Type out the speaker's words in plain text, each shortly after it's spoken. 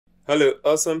Hello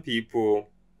awesome people,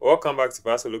 welcome back to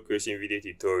Paasolo creation video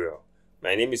tutorial.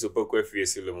 My name is Opoku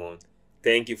A.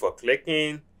 Thank you for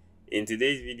clicking. In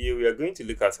today's video we are going to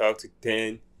look at how to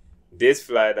turn this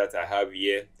flyer that I have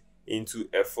here into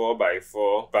a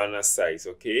 4x4 banner size.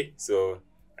 Okay, so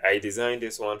I designed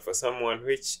this one for someone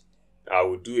which I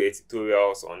will do a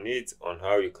tutorials on it on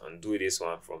how you can do this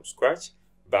one from scratch,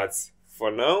 but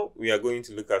for now we are going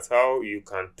to look at how you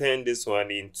can turn this one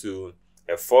into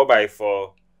a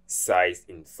 4x4 size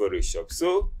in Photoshop.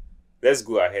 So let's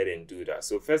go ahead and do that.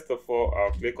 So first of all,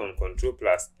 I'll click on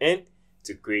Ctrl+N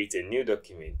to create a new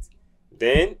document.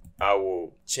 Then I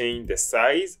will change the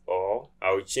size, or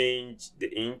I'll change the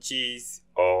inches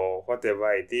or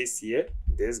whatever it is here,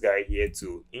 this guy here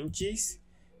to inches.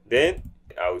 Then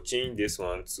I'll change this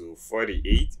one to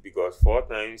 48 because 4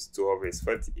 times 12 is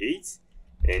 48,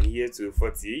 and here to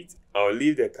 48. I'll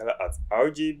leave the color at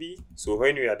RGB, so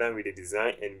when we are done with the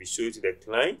design and we show it to the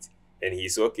client and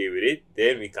he's okay with it,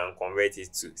 then we can convert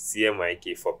it to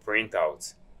CMYK for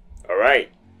printout. All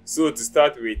right, so to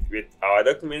start with our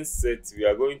document set, we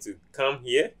are going to come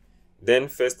here. Then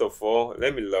first of all,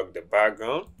 let me lock the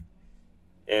background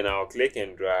and I'll click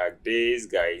and drag these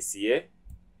guys here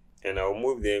and I'll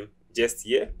move them just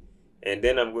here, and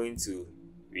then I'm going to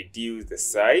reduce the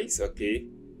size, okay,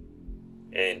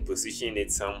 and position it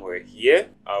somewhere here.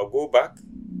 I'll go back,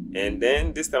 and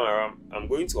then this time around I'm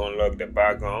going to unlock the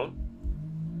background.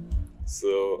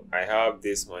 So I have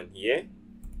this one here,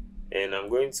 and I'm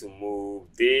going to move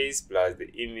this plus the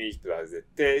image plus the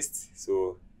text.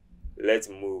 So let's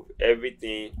move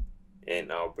everything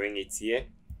and I'll bring it here,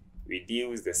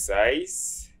 reduce the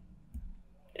size,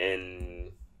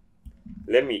 and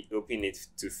let me open it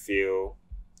to fill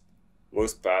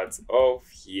most parts of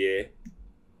here.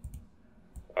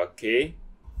 Okay,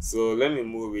 so let me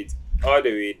move it all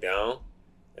the way down,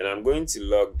 and I'm going to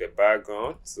lock the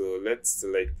background. So let's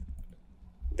select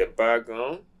the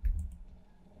background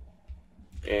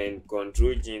and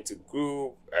Ctrl+G to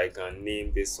group. I can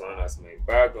name this one as my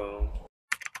background.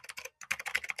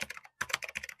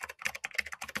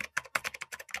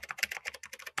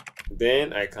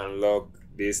 Then I can lock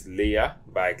this layer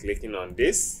by clicking on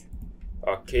this.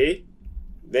 Okay,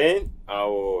 then I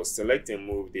will select and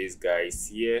move these guys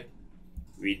here,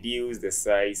 reduce the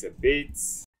size a bit,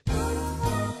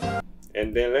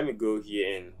 and then let me go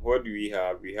here, and what do we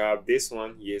have? We have this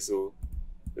one here. So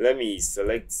let me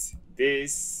select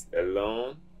this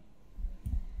alone,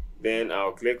 then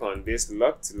I'll click on this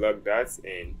lock to lock that,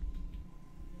 and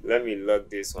let me lock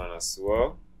this one as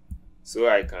well, so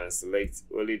I can select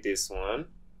only this one.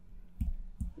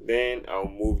 Then I'll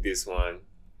move this one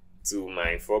to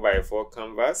my 4x4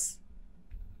 canvas,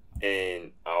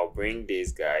 and I'll bring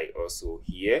this guy also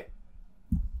here.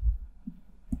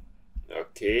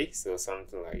 Okay, so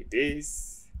something like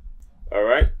this. All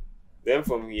right, then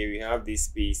from here we have this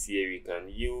space here. We can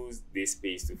use this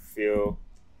space to fill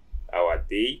our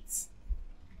date,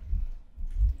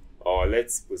 or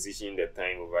let's position the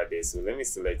time over there. So let me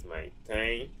select my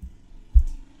time,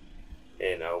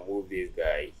 and I'll move this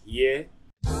guy here.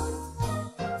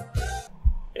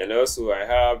 And also I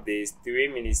have these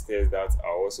 3-minute steps that I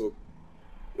also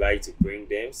like to bring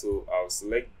them. So I'll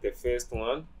select the first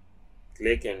one,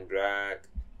 click and drag,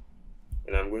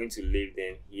 and I'm going to leave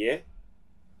them here.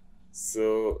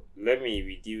 So let me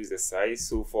reduce the size.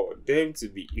 So for them to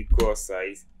be equal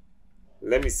size,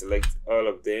 let me select all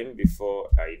of them before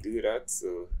I do that.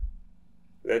 So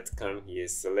let's come here,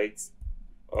 select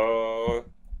all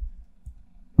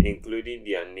including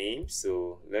their name.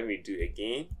 So let me do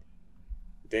again,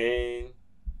 then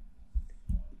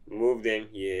move them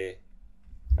here.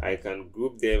 I can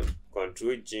group them,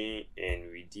 Ctrl+G,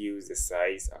 and reduce the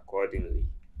size accordingly,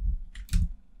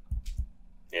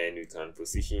 and we can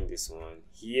position this one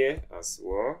here as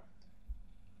well.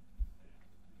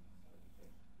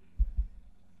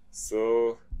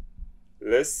 So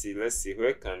let's see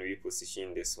where can we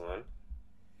position this one.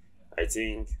 I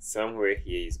think somewhere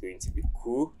here is going to be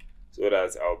cool, so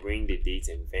that I'll bring the date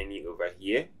and venue over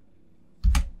here.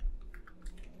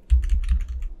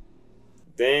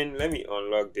 Then let me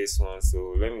unlock this one.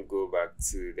 So let me go back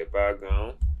to the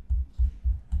background,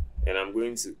 and I'm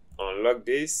going to unlock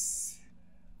this.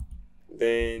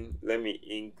 Then let me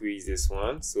increase this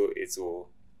one so it will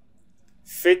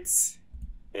fit,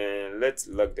 and let's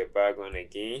lock the background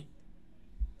again,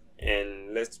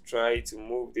 and let's try to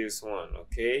move this one.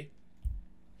 Okay,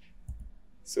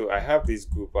 so I have this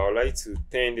group. I would like to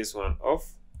turn this one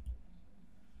off,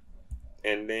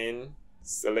 and then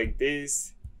select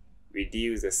this,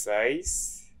 reduce the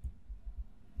size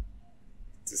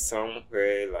to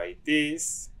somewhere like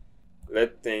this.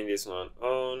 Let's turn this one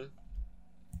on,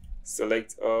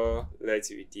 select all,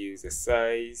 let's reduce the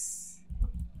size.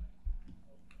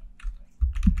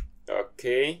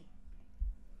 Okay,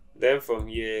 then from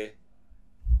here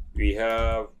we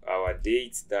have our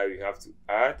date that we have to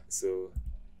add. So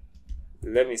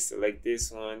let me select this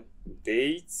one,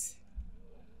 date,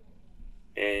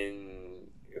 and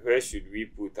where should we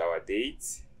put our date?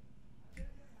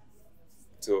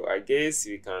 So I guess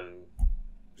we can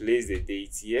place the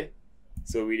date here.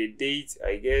 So with the date,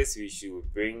 I guess we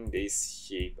should bring this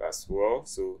shape as well.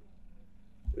 So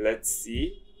let's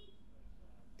see.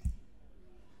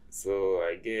 So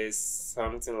I guess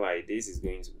something like this is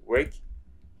going to work.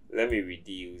 Let me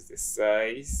reduce the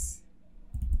size.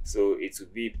 So it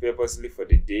will be purposely for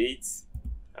the date.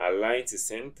 Align to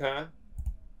center.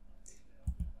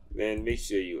 Then make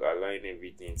sure you align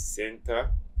everything to center.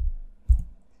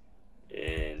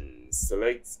 And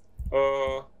select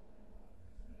all.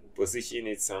 Position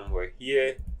it somewhere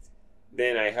here.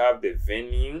 Then I have the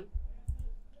venue.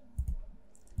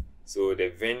 So the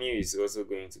venue is also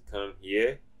going to come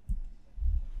here.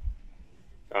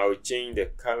 I'll change the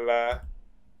color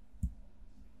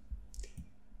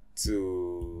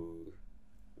to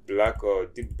black or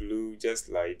deep blue, just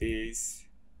like this.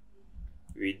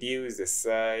 Reduce the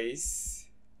size.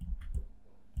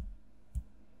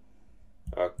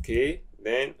 Okay,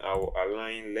 then I will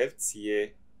align left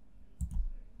here.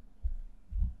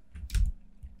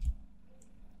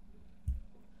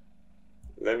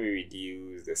 Let me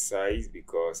reduce the size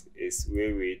because it's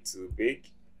way too big.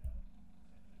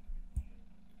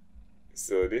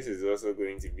 So this is also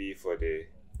going to be for the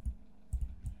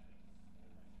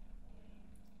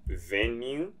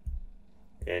venue,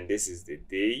 and this is the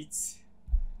date.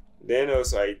 Then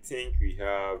also I think we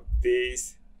have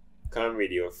this, come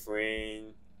with your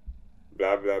friend,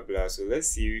 blah blah blah. So let's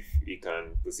see if we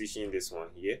can position this one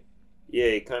here. Yeah,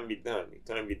 it can be done, it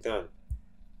can be done,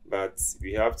 but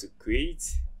we have to create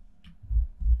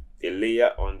a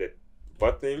layer on the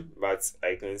bottom. But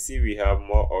I can see we have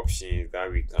more options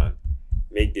that we can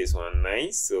make this one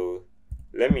nice. So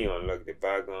let me unlock the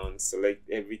background, select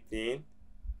everything,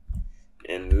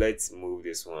 and let's move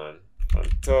this one on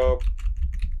top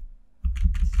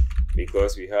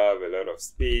because we have a lot of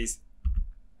space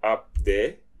up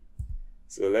there.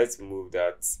 So let's move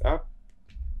that up,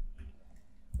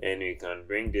 and we can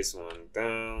bring this one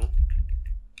down.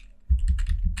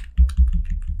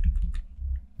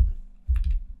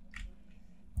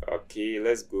 Okay,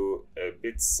 let's go a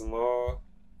bit small.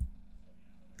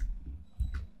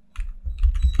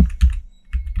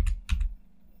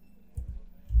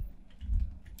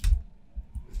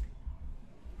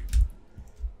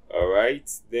 Alright,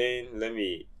 then let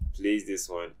me place this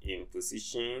one in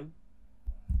position,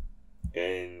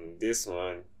 and this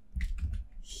one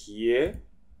here,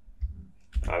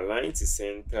 align to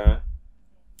center,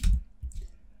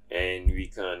 and we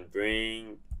can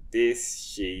bring this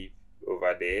shape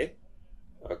over there.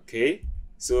 Okay,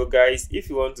 so guys, if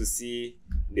you want to see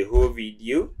the whole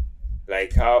video,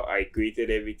 like how I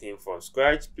created everything from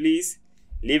scratch, please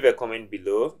leave a comment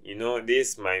below. You know, this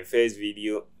is my first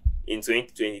video in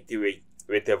 2023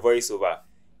 with a voiceover.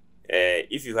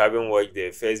 If you haven't watched the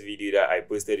first video that I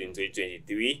posted in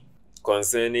 2023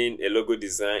 concerning a logo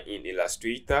design in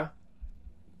Illustrator,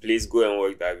 please go and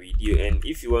watch that video. And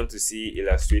if you want to see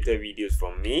Illustrator videos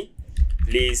from me,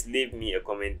 please leave me a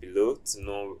comment below to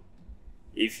know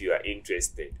if you are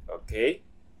interested. Okay,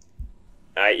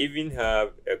 I even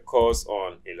have a course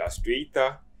on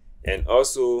Illustrator, and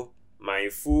also my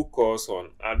full course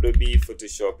on Adobe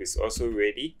Photoshop is also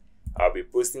ready. I'll be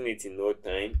posting it in no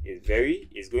time.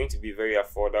 It's going to be very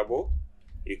affordable.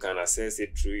 You can access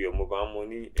it through your mobile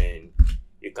money, and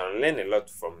you can learn a lot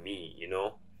from me, you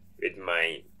know, with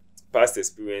my past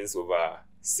experience, over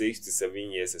 6 to 7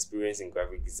 years experience in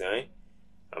graphic design.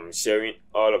 I'm sharing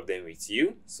all of them with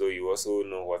you, so you also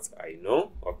know what I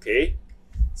know. Okay,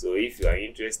 so if you are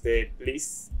interested,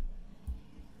 please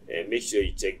make sure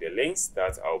you check the links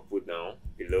that I'll put down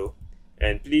below.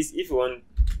 And please, if you want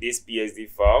this PSD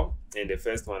file and the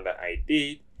first one that I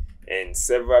did, and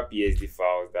several PSD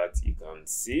files that you can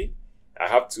see, I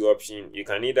have two options. You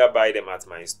can either buy them at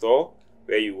my store,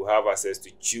 where you will have access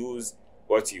to choose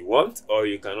what you want, or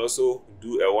you can also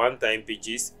do a one-time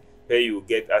purchase where you will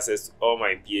get access to all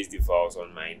my PSD files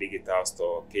on my digital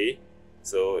store. Okay,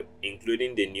 so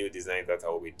including the new design that I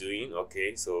will be doing.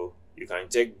 Okay, so you can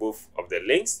check both of the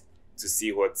links to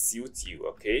see what suits you.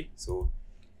 Okay, so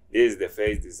this is the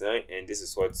first design, and this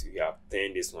is what we have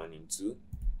turned this one into.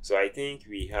 So I think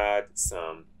we had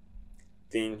some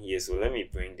thing here, so let me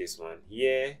bring this one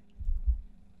here,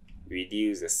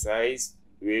 reduce the size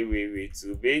way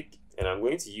too big, and I'm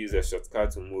going to use a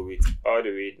shortcut to move it all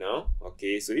the way down.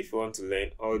 Okay, so if you want to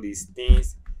learn all these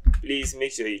things, please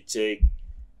make sure you check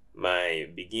my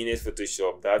beginners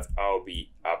Photoshop that I'll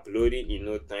be uploading in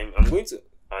no time. I'm going to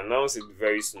announce it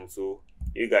very soon, so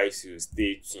you guys should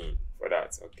stay tuned for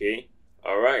that. Okay,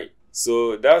 all right,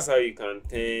 so that's how you can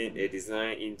turn a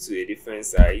design into a different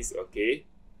size. Okay,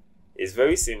 it's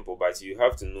very simple, but you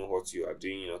have to know what you are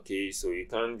doing. Okay, so you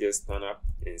can't just stand up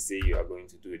and say you are going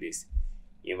to do this.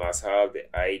 You must have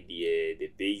the idea,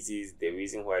 the basis, the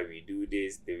reason why we do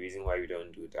this, the reason why we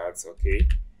don't do that. Okay,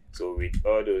 so with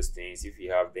all those things, if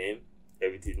you have them,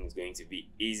 everything is going to be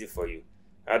easy for you.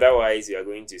 Otherwise, you are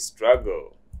going to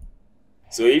struggle.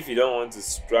 So if you don't want to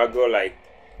struggle like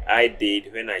I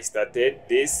did when I started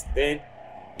this, then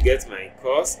get my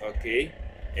course. Okay,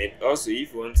 and also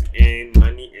if you want to earn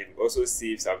money and also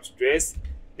save some stress,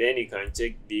 then you can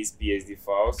check these PSD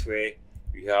files where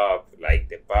we have like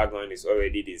the background is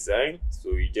already designed,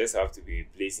 so you just have to be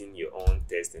replacing your own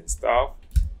text and stuff,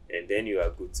 and then you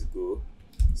are good to go.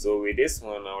 So with this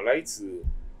one, I would like to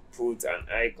put an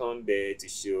icon there to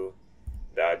show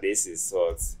that this is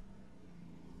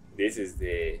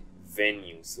the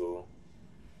venue. So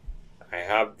I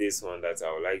have this one that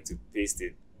I would like to paste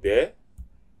it there.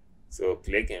 So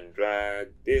click and drag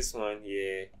this one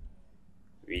here,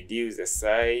 reduce the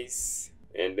size,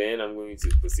 and then I'm going to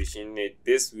position it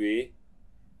this way.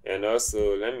 And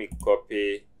also let me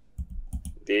copy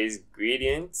this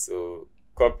gradient. So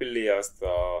copy layer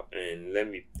style and let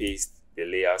me paste the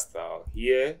layer style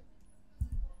here.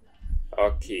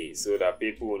 Okay, so that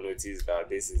people will notice that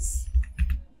this is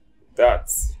that.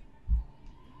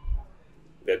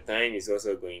 The time is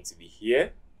also going to be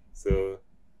here. So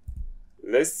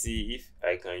let's see if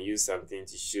I can use something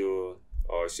to show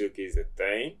or showcase the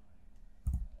time.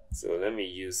 So let me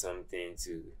use something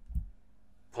to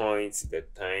point the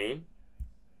time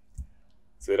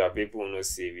so that people will not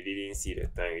say we didn't see the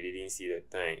time, we didn't see the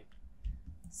time.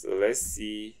 So let's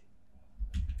see.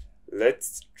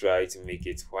 Let's try to make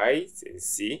it white and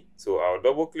see. So I'll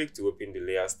double click to open the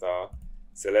layer style,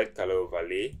 select color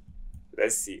overlay.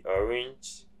 Let's see,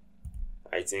 orange.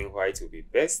 I think white will be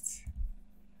best.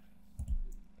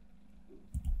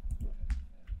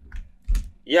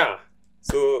 Yeah,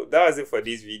 so that was it for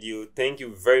this video. Thank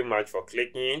you very much for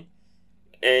clicking,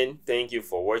 and thank you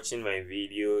for watching my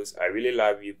videos. I really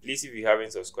love you. Please, if you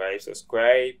haven't subscribed,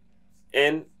 subscribe,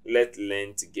 and let's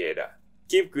learn together.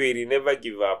 Keep creating, never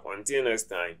give up. Until next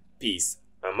time, peace.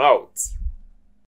 I'm out.